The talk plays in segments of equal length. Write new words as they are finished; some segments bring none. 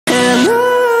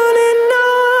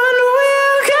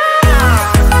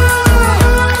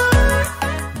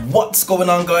What's going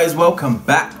on, guys? Welcome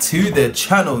back to the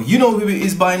channel. You know who it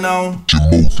is by now,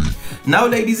 Jimothy. Now,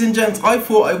 ladies and gents, I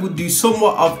thought I would do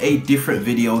somewhat of a different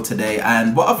video today,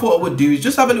 and what I thought I would do is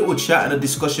just have a little chat and a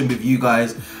discussion with you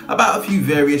guys about a few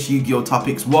various Yu-Gi-Oh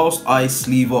topics whilst I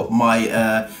sleeve up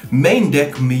my main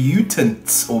deck,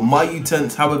 Mutants, or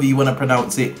Mutants, however you want to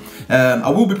pronounce it. I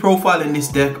will be profiling this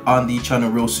deck on the channel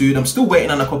real soon. I'm still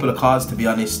waiting on a couple of cards, to be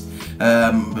honest,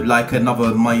 like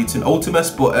another Mutant Ultimus,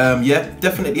 but yeah,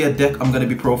 definitely a deck I'm going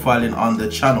to be profiling on the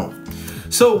channel.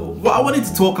 So what I wanted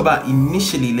to talk about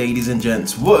initially, ladies and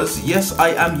gents, was, yes, I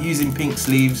am using pink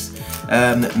sleeves,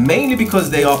 mainly because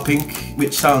they are pink,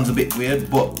 which sounds a bit weird,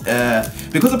 but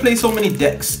because I play so many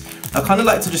decks, I kind of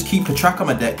like to just keep a track of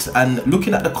my decks, and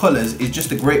looking at the colors is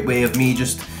just a great way of me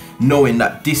just knowing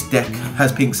that this deck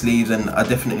has pink sleeves, and I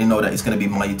definitely know that it's going to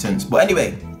be Mutants. But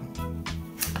anyway,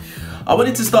 I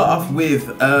wanted to start off with,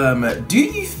 do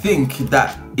you think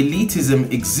that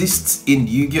elitism exists in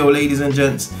Yu-Gi-Oh, ladies and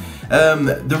gents?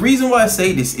 The reason why I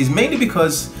say this is mainly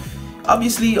because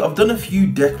obviously I've done a few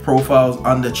deck profiles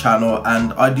on the channel,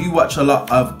 and I do watch a lot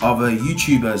of other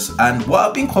YouTubers, and what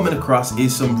I've been coming across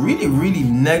is some really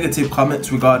negative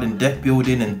comments regarding deck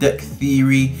building and deck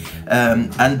theory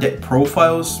and deck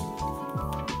profiles.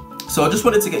 So I just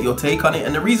wanted to get your take on it,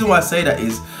 and the reason why I say that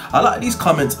is a lot of these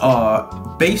comments are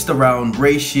based around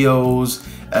ratios,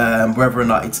 whether or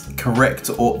not it's correct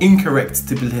or incorrect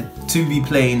to be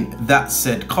playing that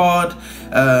said card,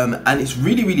 and it's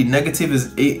really negative.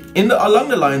 Along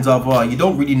the lines of you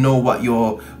don't really know what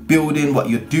you're building, what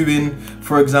you're doing,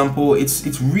 for example.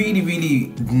 It's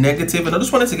really negative, and I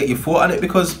just wanted to get your thought on it,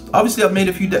 because obviously I've made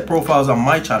a few deck profiles on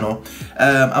my channel,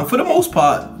 and for the most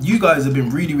part you guys have been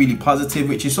really positive,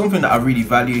 which is something that I really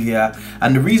value here.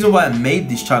 And the reason why I made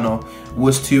this channel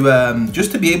was to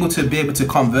just to be able to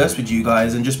converse with you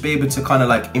guys, and just be able to kind of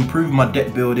like improve my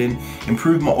deck building,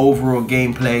 improve my overall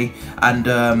gameplay,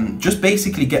 and just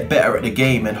basically get better at the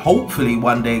game, and hopefully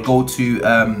one day go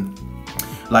to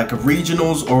like a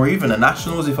regionals or even a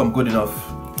nationals if I'm good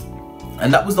enough.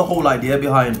 And that was the whole idea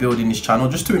behind building this channel,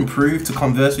 just to improve, to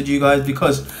converse with you guys,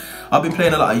 because I've been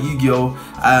playing a lot of Yu-Gi-Oh,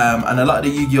 and a lot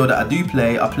of the Yu-Gi-Oh that I do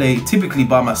play, I play typically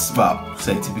by myself. Well,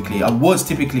 say typically, I was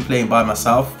typically playing by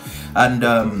myself, and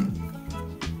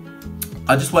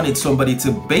I just wanted somebody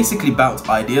to basically bounce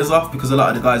ideas off, because a lot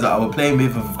of the guys that I was playing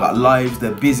with have got lives,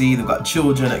 they're busy, they've got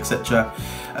children, etc.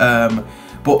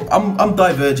 But I'm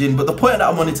diverging. But the point that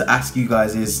I wanted to ask you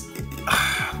guys is,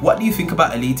 what do you think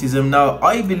about elitism? Now,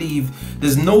 I believe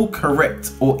there's no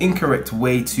correct or incorrect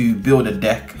way to build a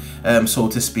deck, so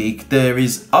to speak. There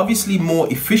is obviously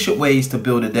more efficient ways to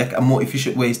build a deck and more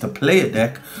efficient ways to play a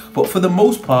deck, but for the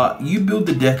most part, you build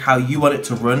the deck how you want it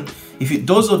to run. If it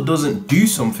does or doesn't do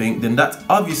something, then that's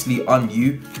obviously on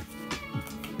you.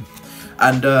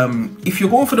 And if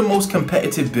you're going for the most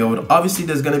competitive build, obviously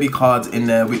there's going to be cards in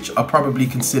there which are probably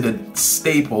considered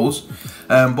staples,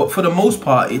 but for the most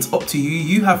part it's up to you.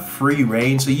 You have free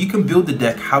reign, so you can build the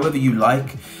deck however you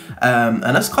like, and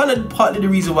that's kind of partly the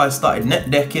reason why I started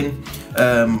net decking,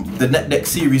 the net deck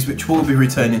series, which will be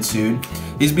returning soon,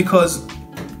 is because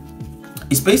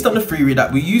it's based on the theory that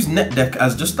we use net deck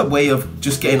as just a way of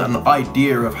just getting an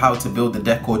idea of how to build the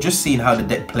deck, or just seeing how the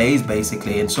deck plays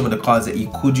basically, and some of the cards that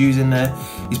you could use in there.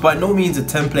 It's by no means a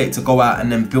template to go out and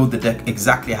then build the deck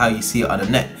exactly how you see it on the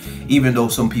net, even though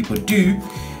some people do.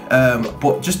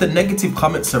 But just the negative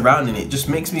comments surrounding it just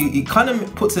makes me, it kind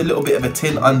of puts a little bit of a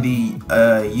tin on the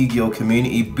Yu-Gi-Oh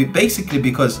community, basically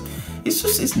because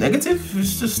it's negative.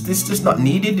 It's just not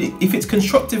needed. If it's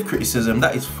constructive criticism,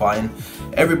 that is fine.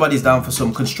 Everybody's down for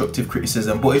some constructive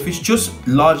criticism, but if it's just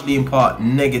largely in part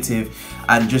negative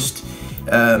and just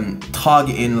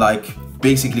targeting, like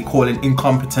basically calling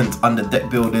incompetent on the deck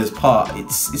builder's part,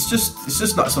 it's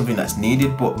just not something that's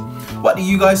needed. But what do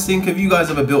you guys think? Have you guys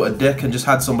ever built a deck and just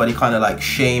had somebody kind of like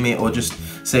shame it, or just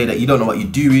say that you don't know what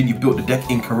you're doing, you built the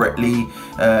deck incorrectly,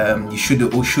 you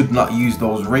should or should not use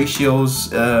those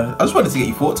ratios? I just wanted to get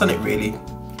your thoughts on it, really.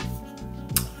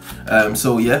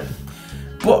 So yeah,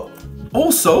 but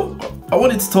also I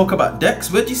wanted to talk about decks.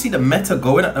 Where do you see the meta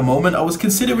going at the moment? I was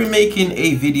considering making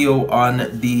a video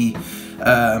on the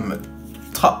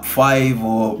top 5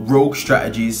 or rogue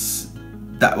strategies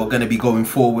that we're going to be going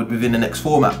forward within the next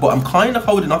format, but I'm kind of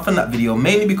holding off on that video,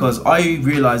 mainly because I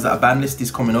realized that a ban list is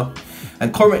coming up,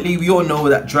 and currently we all know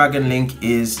that Dragon Link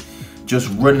is just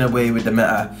running away with the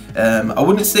meta. I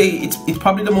wouldn't say it's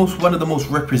probably one of the most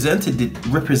representative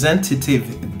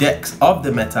decks of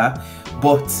the meta,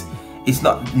 but it's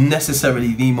not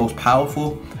necessarily the most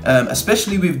powerful,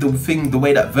 especially with the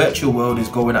way that Virtual World is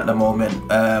going at the moment.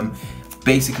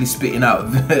 basically spitting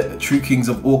out the true kings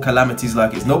of all calamities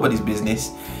like it's nobody's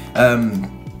business.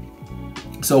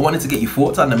 So I wanted to get your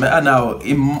thoughts on the meta. Now,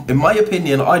 in my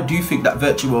opinion, I do think that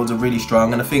virtual worlds are really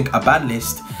strong, and I think a ban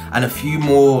list and a few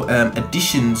more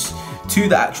additions to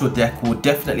the actual deck will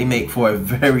definitely make for a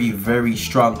very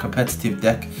strong competitive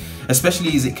deck,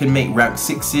 especially as it can make rank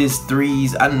 6s,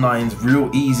 3s and 9s real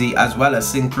easy, as well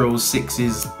as synchros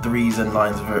 6s, 3s and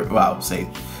 9s well, say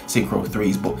synchro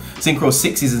 3s, but synchro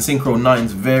 6s and synchro 9s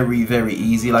very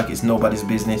easy, like it's nobody's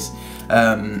business.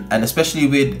 And especially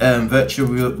with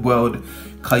virtual world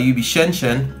Kyubi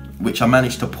Shenshen, which I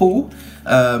managed to pull,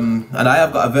 and I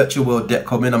have got a virtual world deck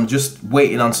coming. I'm just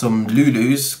waiting on some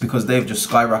Lulus because they've just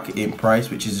skyrocketed in price,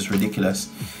 which is just ridiculous.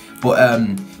 But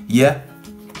yeah,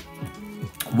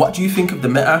 what do you think of the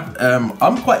meta?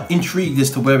 I'm quite intrigued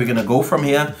as to where we're gonna go from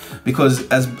here, because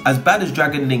as bad as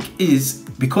Dragon Link is,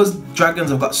 because dragons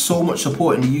have got so much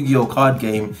support in the Yu-Gi-Oh card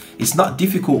game, it's not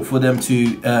difficult for them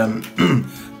to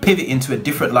pivot into a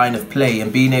different line of play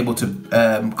and being able to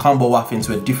combo off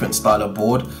into a different style of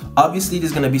board. Obviously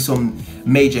there's going to be some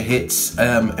major hits.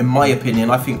 In my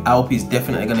opinion, I think Alp is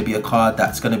definitely going to be a card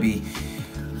that's going to be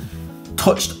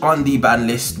touched on the ban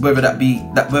list, whether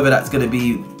that's going to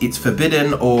be it's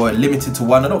forbidden or limited to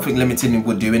one. I don't think limiting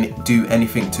would do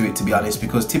anything to it, to be honest,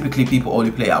 because typically people only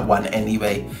play at one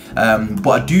anyway. But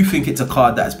I do think it's a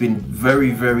card that's been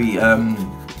very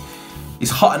it's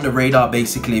hot on the radar,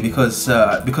 basically, because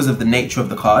of the nature of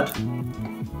the card.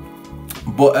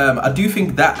 But I do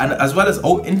think that, and as well as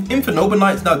Infinite Noble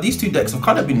Knights. Now these two decks have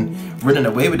kind of been running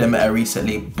away with their meta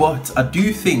recently, but I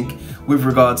do think with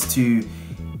regards to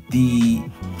the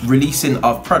releasing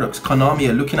of products, Konami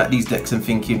are looking at these decks and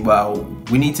thinking, well,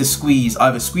 we need to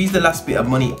either squeeze the last bit of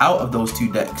money out of those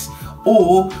two decks,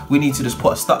 or we need to just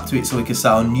put a stop to it so we can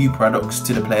sell new products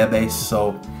to the player base.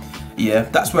 So yeah,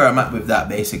 that's where I'm at with that,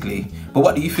 basically. But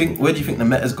what do you think? Where do you think the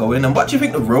meta's going? And what do you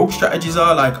think the rogue strategies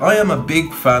are? Like, I am a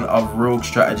big fan of rogue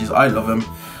strategies. I love them.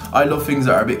 I love things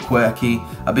that are a bit quirky,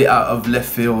 a bit out of left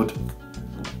field,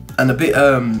 and a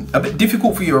bit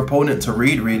difficult for your opponent to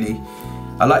read, really.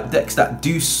 I like decks that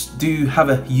do have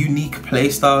a unique play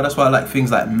style. That's why I like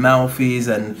things like Malphys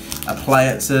and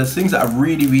Appliances, things that are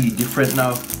really different.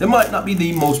 Now, they might not be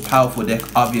the most powerful deck,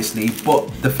 obviously, but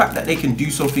the fact that they can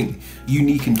do something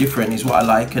unique and different is what I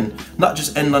like, and not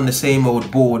just end on the same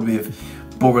old board with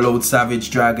Borreload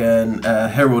Savage Dragon,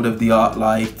 Herald of the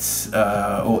Arclight,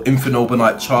 or Infinite Noble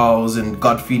Knight Charles and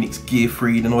God Phoenix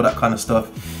Gearfried and all that kind of stuff.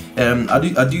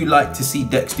 I do like to see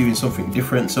decks doing something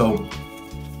different. So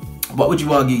what would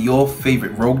you argue your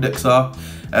favorite rogue decks are?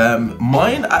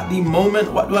 Mine at the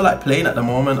moment, what do I like playing at the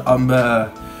moment? I'm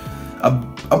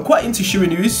quite into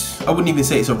Shiranus. I wouldn't even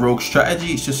say it's a rogue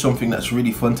strategy, it's just something that's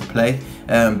really fun to play.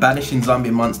 Banishing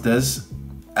zombie monsters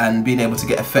and being able to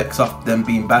get effects off them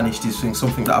being banished is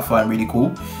something that I find really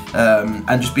cool.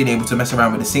 And just being able to mess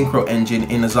around with the synchro engine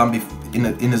in a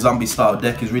zombie style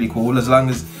deck is really cool, as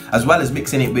well as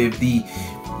mixing it with the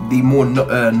more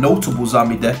notable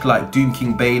zombie deck like Doom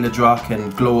King Baladrock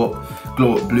and Glow Up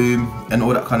Bloom and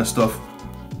all that kind of stuff.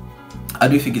 I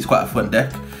do think it's quite a fun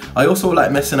deck. I also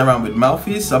like messing around with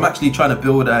Malphys. I'm actually trying to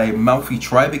build a Malphy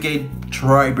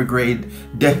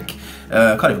Tri-Brigade deck.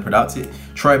 Can't even pronounce it.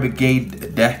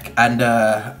 Tri-Brigade deck, and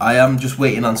I am just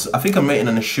waiting on, I think I'm waiting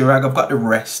on a Shirag. I've got the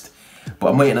rest,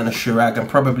 but I'm waiting on a Shirag and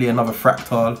probably another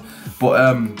Fractal.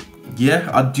 But yeah,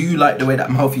 I do like the way that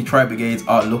Malphy Tri-Brigades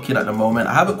are looking at the moment.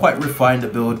 I haven't quite refined the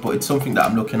build, but it's something that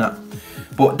I'm looking at.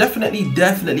 But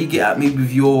definitely get at me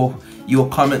with your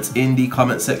comments in the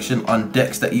comment section on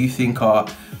decks that you think are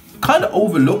kind of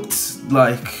overlooked.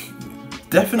 Like,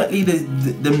 definitely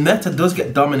the meta does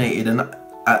get dominated, and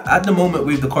at the moment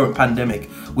with the current pandemic,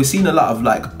 we're seeing a lot of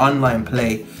like online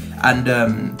play, and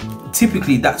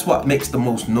typically that's what makes the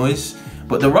most noise.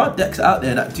 But there are decks out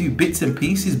there that do bits and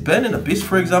pieces. Burning Abyss,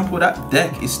 for example, that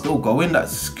deck is still going.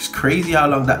 That's crazy how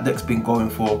long that deck's been going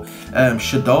for.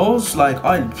 Shadows,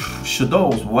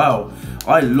 Shadows, wow.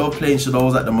 I love playing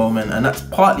Shadows at the moment, and that's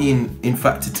partly in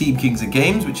fact to Team Kings of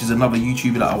Games, which is another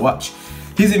YouTuber that I watch.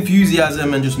 His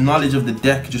enthusiasm and just knowledge of the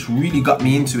deck just really got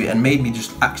me into it and made me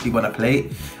just actually want to play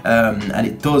it. And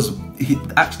it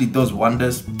actually does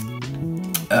wonders.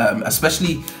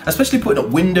 Especially putting up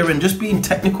Winder and just being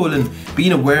technical and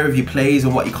being aware of your plays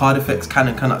and what your card effects can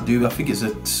and cannot do. I think it's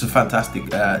a fantastic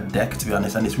deck, to be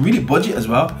honest, and it's really budget as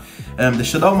well. The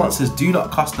Shadow monsters do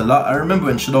not cost a lot. I remember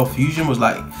when Shadow Fusion was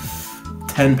like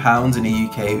 £10 in the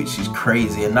UK, which is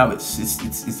crazy, and now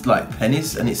it's like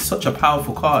pennies, and it's such a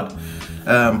powerful card.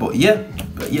 But yeah.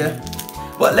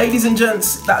 But ladies and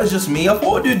gents, that was just me. I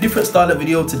thought I'd do a different style of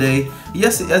video today.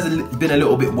 Yes, it has been a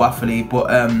little bit waffly,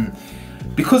 but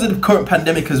because of the current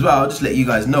pandemic as well, I'll just let you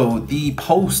guys know, the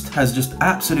post has just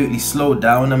absolutely slowed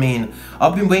down. I mean,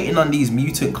 I've been waiting on these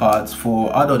mutant cards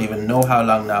for I don't even know how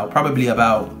long now, probably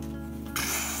about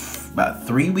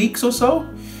 3 weeks or so.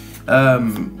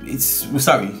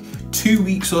 2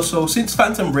 weeks or so since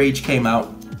Phantom Rage came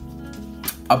out.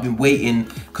 I've been waiting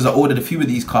because I ordered a few of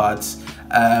these cards,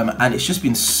 and it's just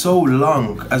been so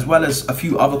long, as well as a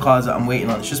few other cards that I'm waiting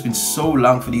on. It's just been so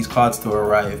long for these cards to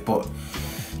arrive, but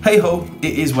hey ho,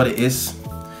 it is what it is.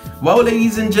 Well,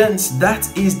 ladies and gents,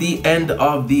 that is the end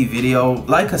of the video.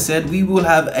 Like I said, we will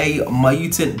have a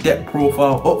mutant deck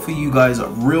profile up for you guys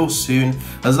real soon.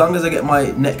 As long as I get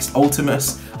my next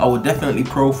Ultimus, I will definitely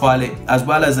profile it, as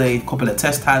well as a couple of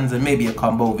test hands and maybe a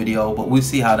combo video, but we'll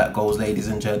see how that goes, ladies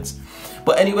and gents.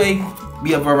 But anyway,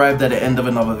 we have arrived at the end of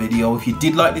another video. If you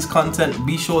did like this content,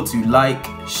 be sure to like,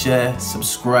 share,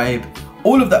 subscribe,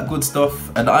 all of that good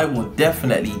stuff, and I will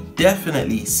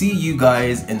definitely see you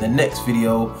guys in the next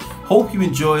video. Hope you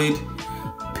enjoyed.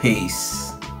 Peace.